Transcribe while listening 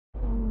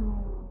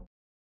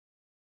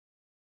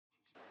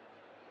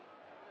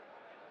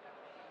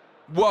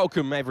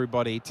Welcome,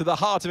 everybody, to the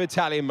heart of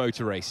Italian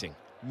motor racing,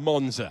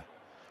 Monza.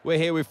 We're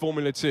here with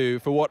Formula 2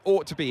 for what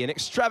ought to be an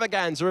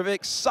extravaganza of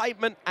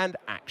excitement and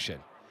action.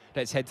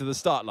 Let's head to the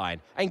start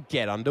line and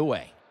get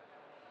underway.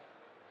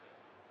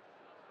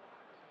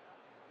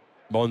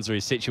 Monza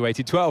is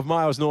situated 12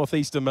 miles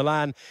northeast of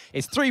Milan.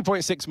 It's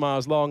 3.6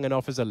 miles long and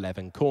offers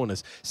 11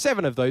 corners.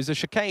 7 of those are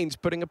chicanes,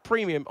 putting a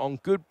premium on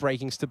good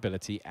braking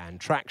stability and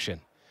traction.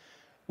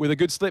 With a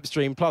good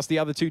slipstream plus the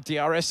other 2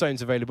 DRS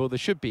zones available, there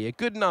should be a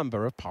good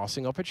number of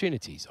passing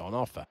opportunities on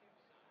offer.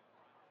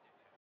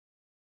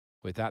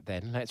 With that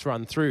then, let's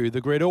run through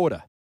the grid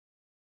order.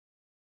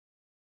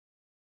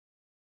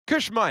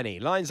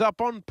 Cushmini lines up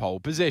on pole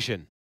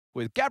position,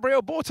 with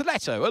Gabriele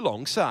Bortoletto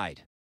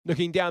alongside.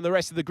 Looking down the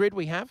rest of the grid,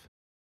 we have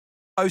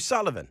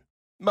O'Sullivan,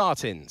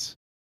 Martins,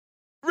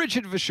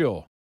 Richard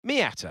Verschoor,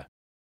 Miata,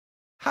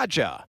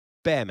 Hajar,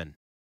 Behrman,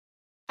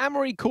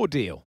 Amaury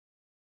Cordial,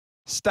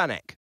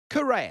 Stanek,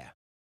 Correa,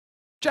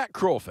 Jack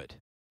Crawford,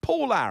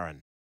 Paul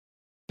Aaron,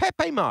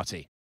 Pepe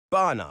Marti,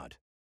 Barnard,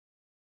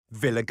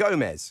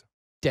 Villa-Gomez,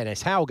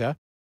 Dennis Hauger,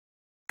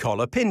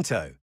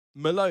 Colapinto,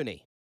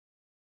 Maloney,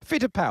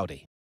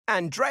 Fittipaldi.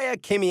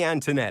 Andrea-Kimi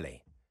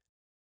Antonelli.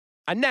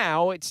 And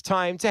now it's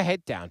time to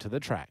head down to the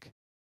track.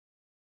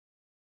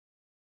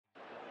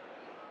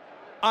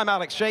 I'm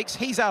Alex Shakes,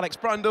 he's Alex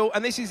Brundle,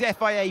 and this is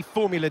FIA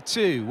Formula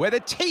 2, where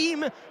the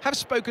team have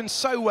spoken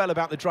so well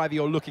about the driver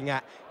you're looking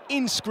at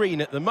in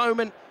screen at the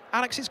moment.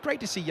 Alex, it's great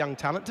to see young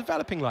talent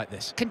developing like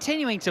this.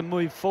 Continuing to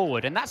move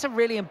forward, and that's a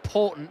really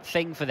important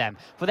thing for them,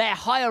 for their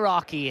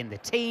hierarchy in the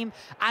team,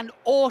 and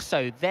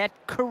also their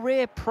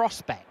career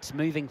prospects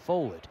moving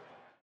forward.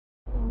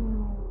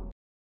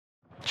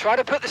 Try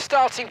to put the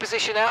starting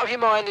position out of your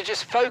mind and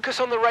just focus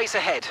on the race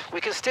ahead.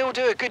 We can still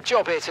do a good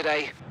job here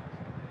today.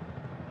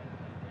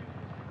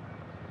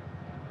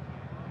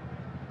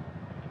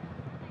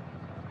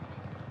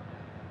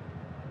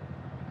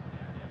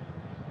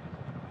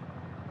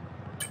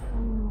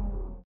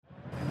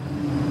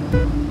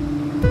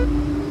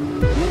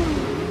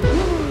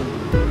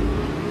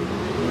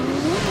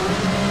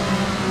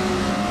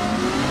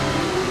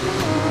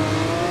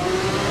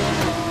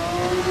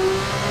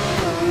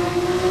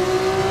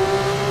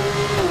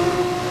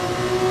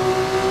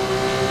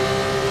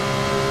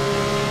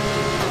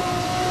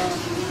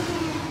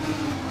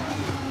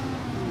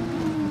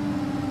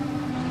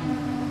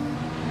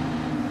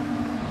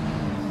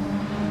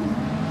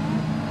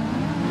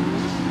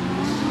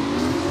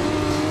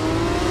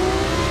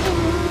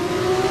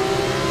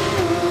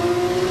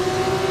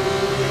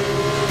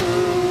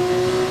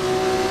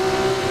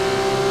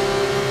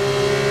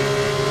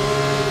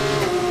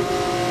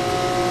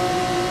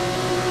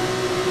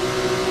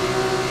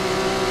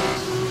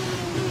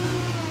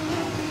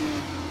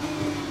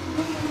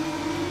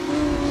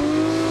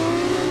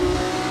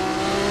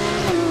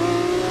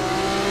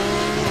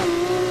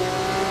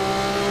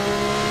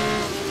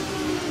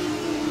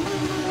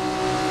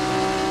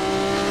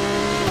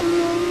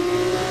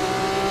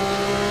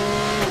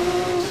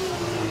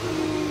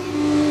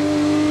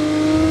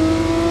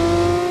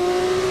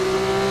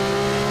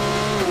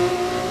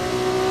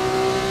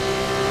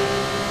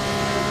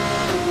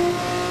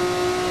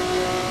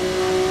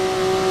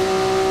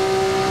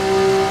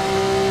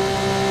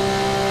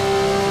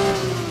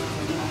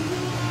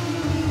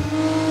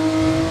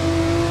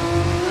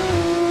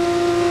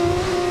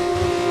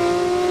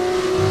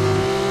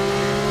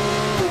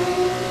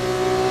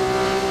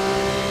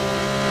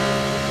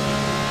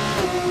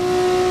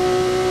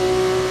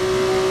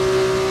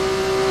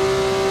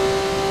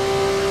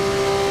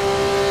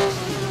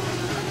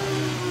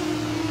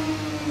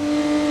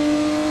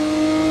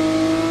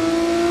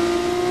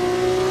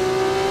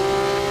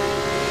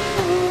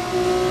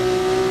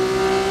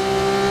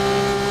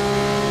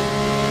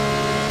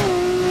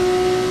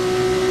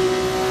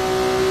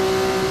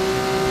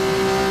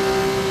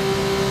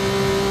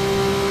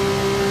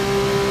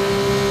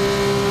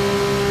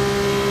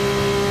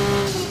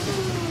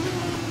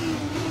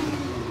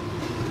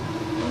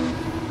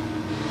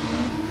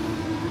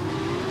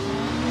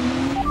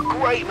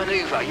 Great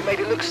manoeuvre, you made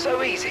it look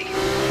so easy.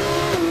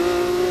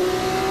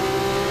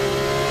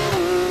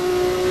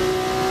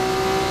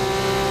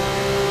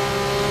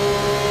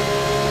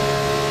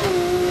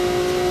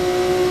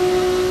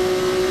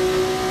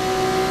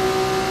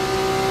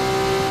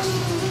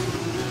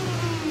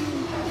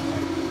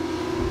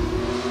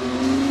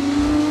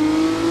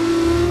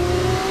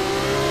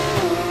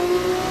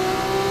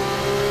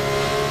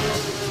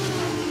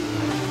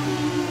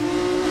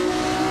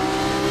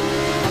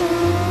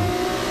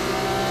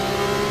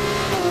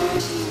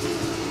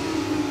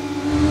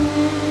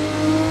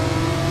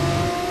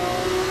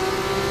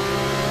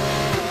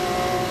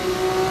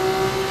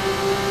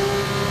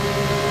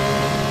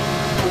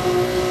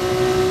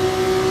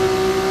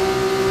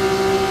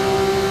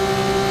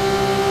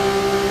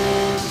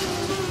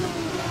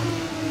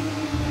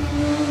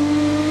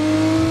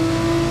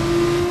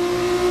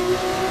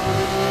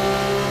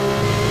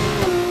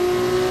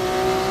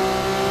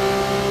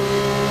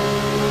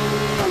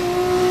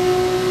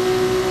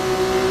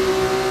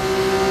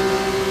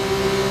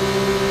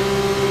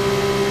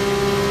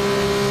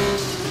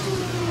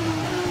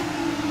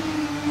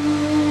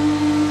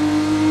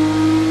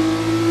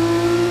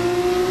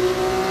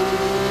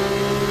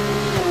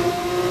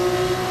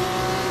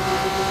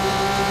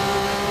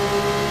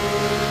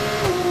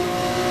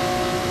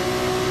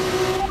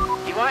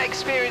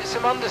 experience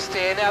some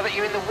understeer now that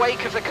you're in the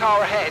wake of the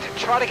car ahead.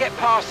 Try to get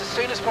past as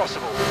soon as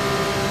possible.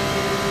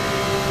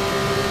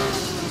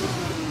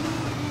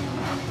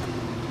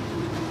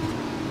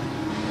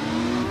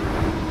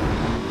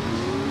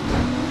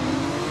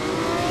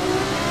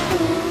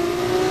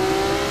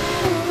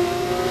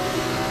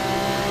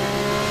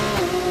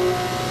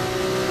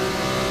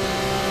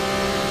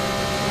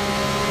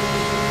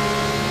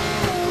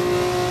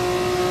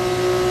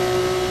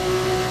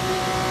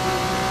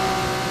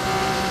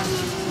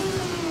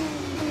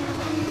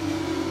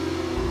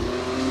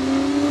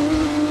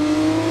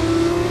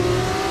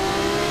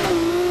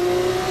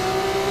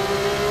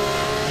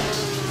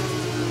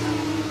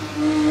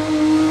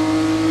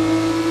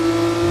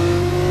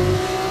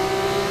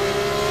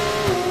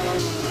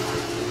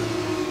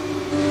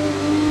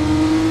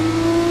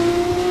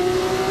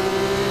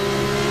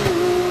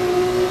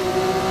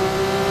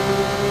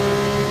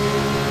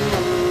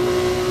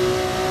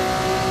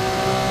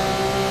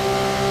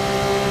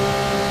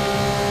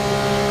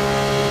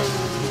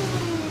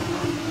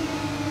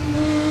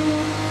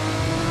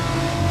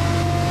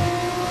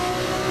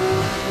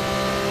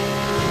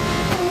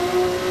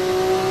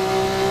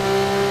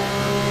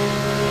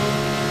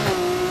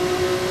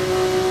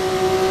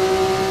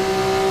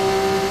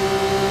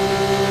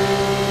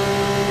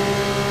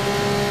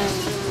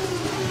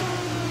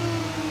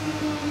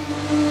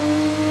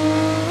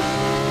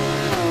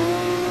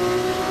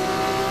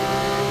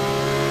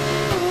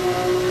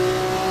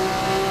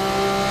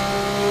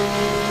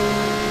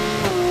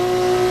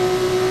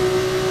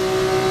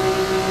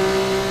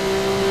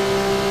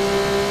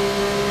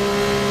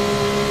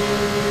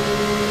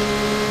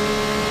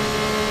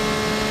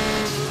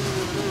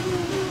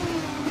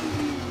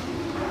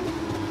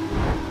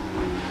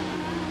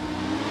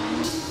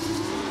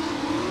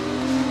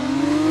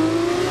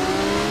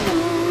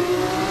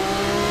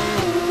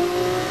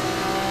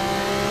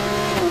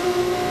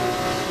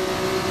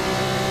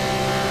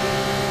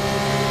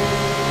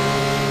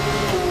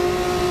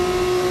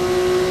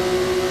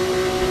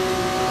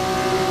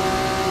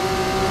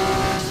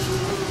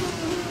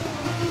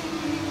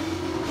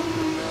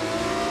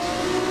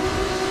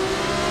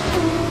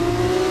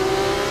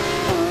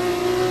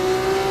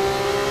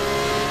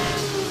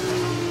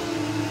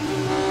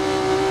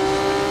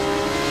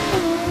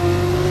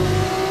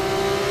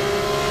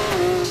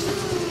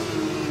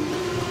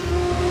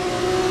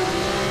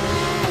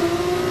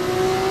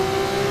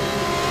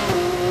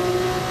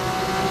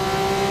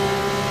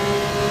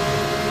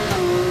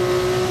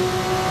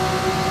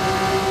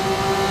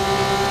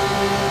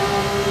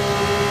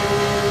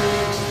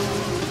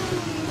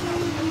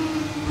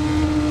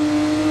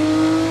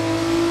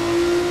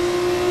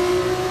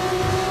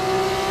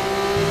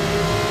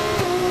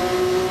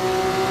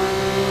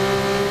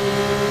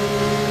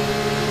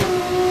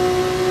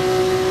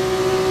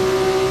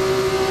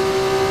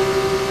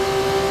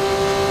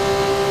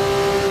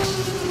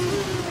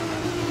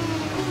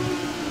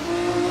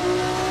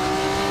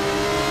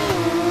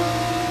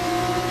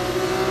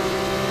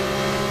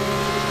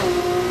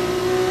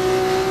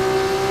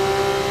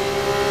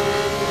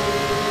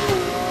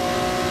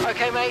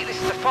 Mate,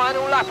 this is the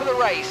final lap of the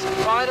race,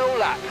 final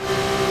lap.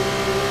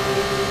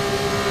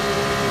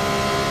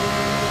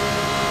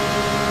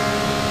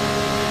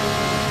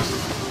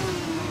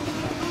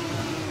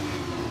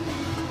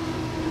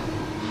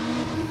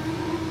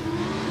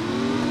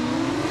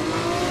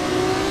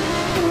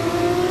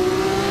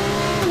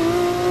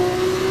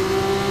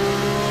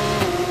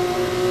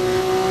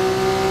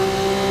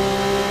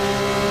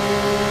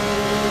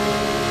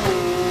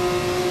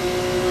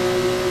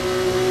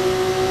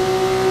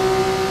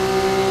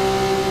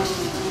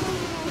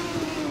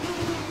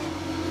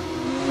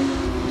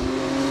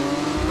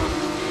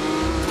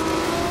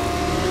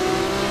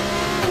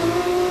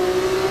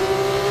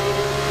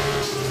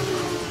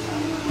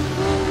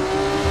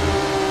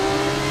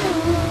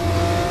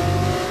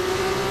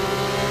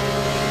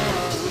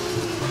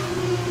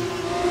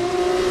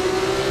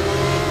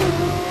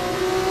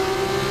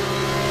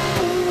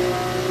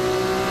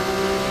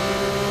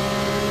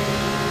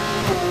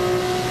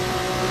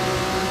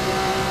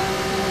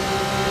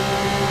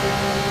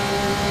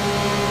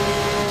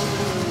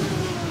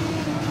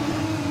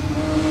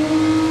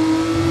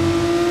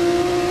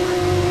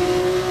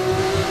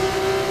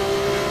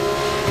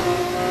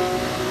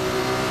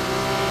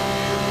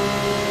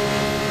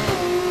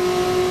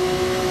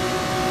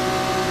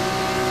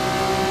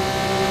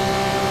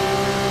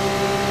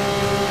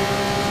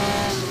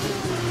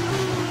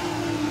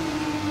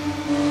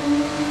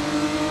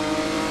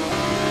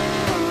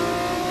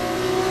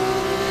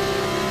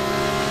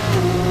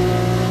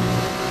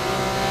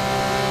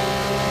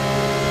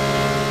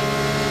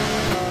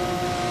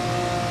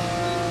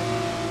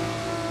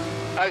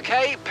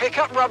 Okay, pick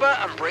up rubber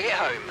and bring it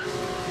home.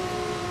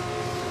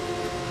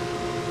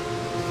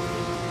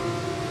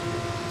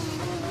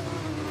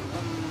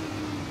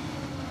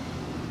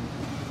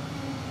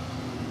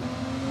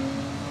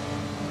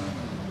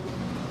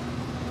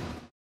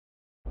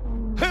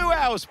 Who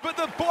else but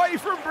the boy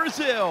from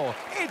Brazil?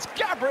 It's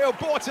Gabriel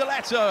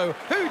Bortoleto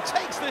who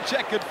takes the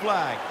checkered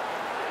flag.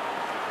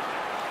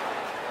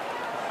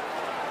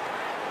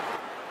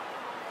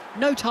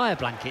 No tyre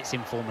blankets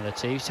in Formula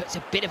 2, so it's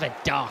a bit of a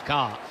dark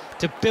art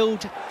to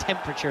build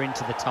temperature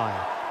into the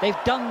tyre. They've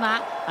done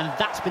that, and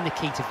that's been the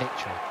key to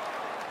victory.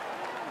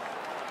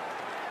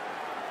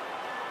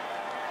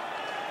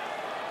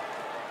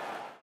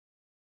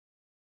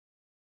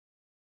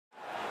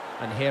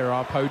 And here are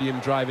our podium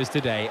drivers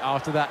today.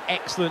 After that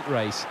excellent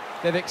race,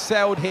 they've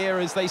excelled here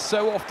as they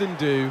so often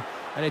do,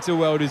 and it's a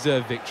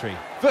well-deserved victory.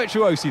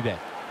 Virtuosi then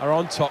are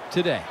on top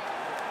today.